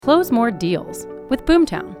Close more deals with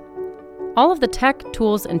Boomtown. All of the tech,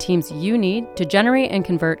 tools, and teams you need to generate and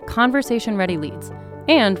convert conversation-ready leads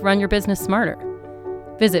and run your business smarter.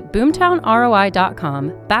 Visit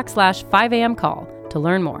boomtownroi.com/5am call to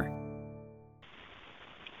learn more.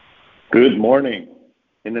 Good morning.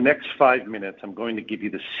 In the next 5 minutes, I'm going to give you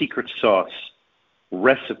the secret sauce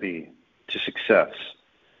recipe to success,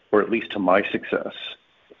 or at least to my success.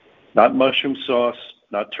 Not mushroom sauce,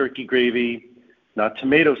 not turkey gravy, not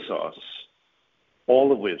tomato sauce,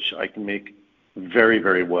 all of which I can make very,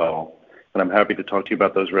 very well. And I'm happy to talk to you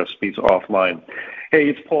about those recipes offline. Hey,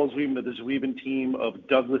 it's Paul Zwiebin of the Zwiebin team of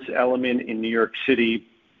Douglas Elliman in New York City.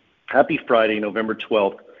 Happy Friday, November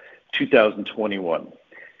 12th, 2021.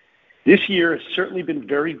 This year has certainly been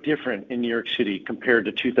very different in New York City compared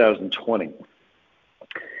to 2020.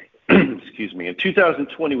 Excuse me. In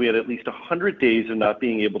 2020, we had at least 100 days of not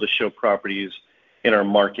being able to show properties in our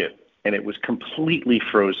market, and it was completely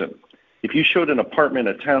frozen. If you showed an apartment,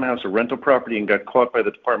 a townhouse, a rental property, and got caught by the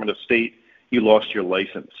Department of State, you lost your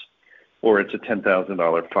license, or it's a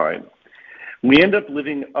 $10,000 fine. We end up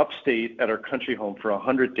living upstate at our country home for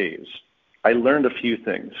 100 days. I learned a few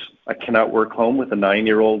things. I cannot work home with a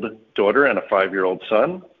 9-year-old daughter and a 5-year-old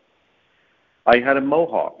son. I had a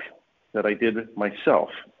mohawk that I did myself.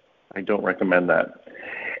 I don't recommend that.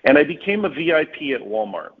 And I became a VIP at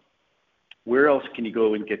Walmart. Where else can you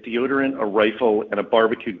go and get deodorant, a rifle, and a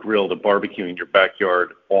barbecue grill to barbecue in your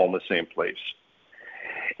backyard all in the same place?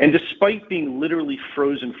 And despite being literally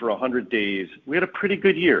frozen for 100 days, we had a pretty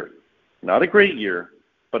good year. Not a great year,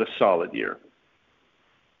 but a solid year.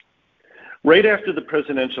 Right after the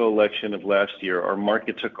presidential election of last year, our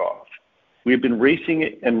market took off. We have been racing,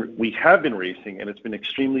 and it's been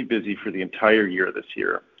extremely busy for the entire year this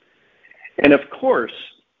year. And of course,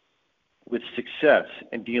 with success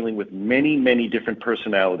and dealing with many, many different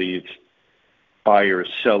personalities, buyers,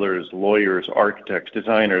 sellers, lawyers, architects,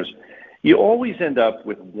 designers, you always end up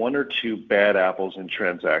with one or two bad apples in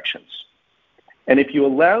transactions. And if you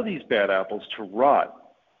allow these bad apples to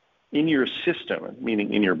rot in your system,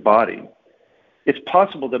 meaning in your body, it's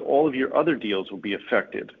possible that all of your other deals will be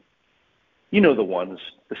affected. You know the ones,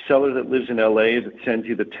 the seller that lives in LA that sends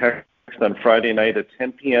you the text on Friday night at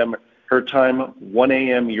 10 p.m. her time, 1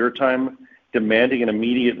 a.m. your time, demanding an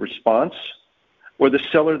immediate response, or the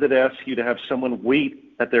seller that asks you to have someone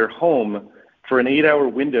wait at their home for an 8-hour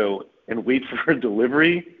window and wait for a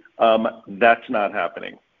delivery. That's not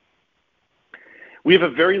happening. We have a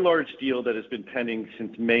very large deal that has been pending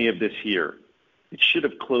since May of this year. It should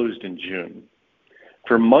have closed in June.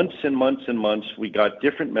 For months and months and months, we got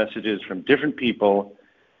different messages from different people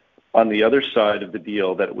on the other side of the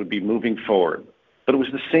deal that it would be moving forward. But it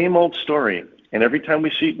was the same old story. And every time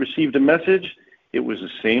we received a message, it was the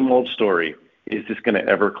same old story. Is this going to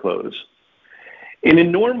ever close? In a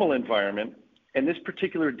normal environment, and this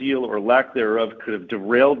particular deal or lack thereof could have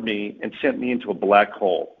derailed me and sent me into a black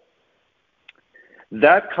hole.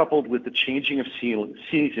 That coupled with the changing of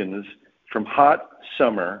seasons from hot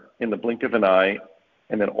summer in the blink of an eye,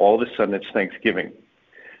 and then all of a sudden it's Thanksgiving.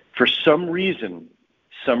 For some reason,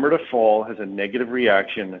 summer to fall has a negative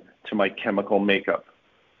reaction to my chemical makeup.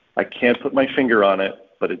 I can't put my finger on it,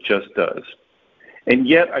 but it just does. And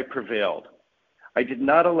yet I prevailed. I did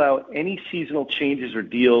not allow any seasonal changes or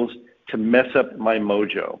deals to mess up my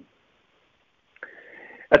mojo.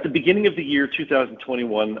 At the beginning of the year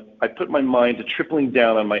 2021, I put my mind to tripling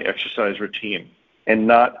down on my exercise routine and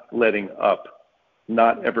not letting up,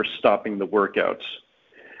 not ever stopping the workouts.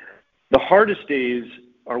 The hardest days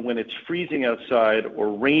are when it's freezing outside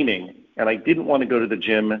or raining, and I didn't want to go to the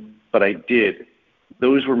gym, but I did.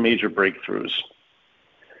 Those were major breakthroughs.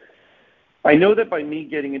 I know that by me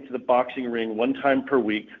getting into the boxing ring 1 time per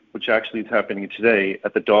week, which actually is happening today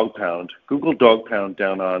at the Dog Pound, Google Dog Pound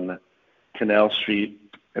down on Canal Street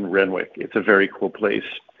in Renwick. It's a very cool place.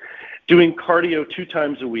 Doing cardio 2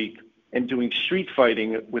 times a week and doing street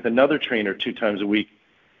fighting with another trainer 2 times a week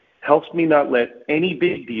helps me not let any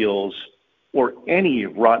big deals or any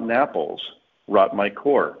rotten apples rot my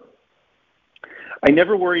core. I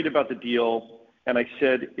never worried about the deal, and I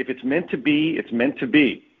said, if it's meant to be, it's meant to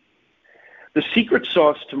be. The secret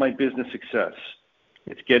sauce to my business success,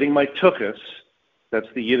 it's getting my tuchus,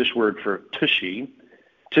 that's the Yiddish word for tushy,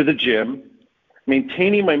 to the gym,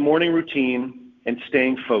 maintaining my morning routine, and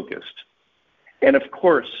staying focused. And of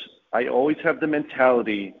course, I always have the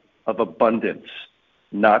mentality of abundance,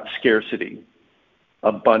 not scarcity.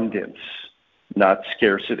 Abundance, not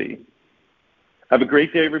scarcity. Have a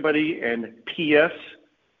great day, everybody, and P.S.,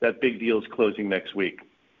 that big deal is closing next week.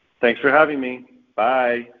 Thanks for having me.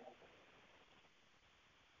 Bye.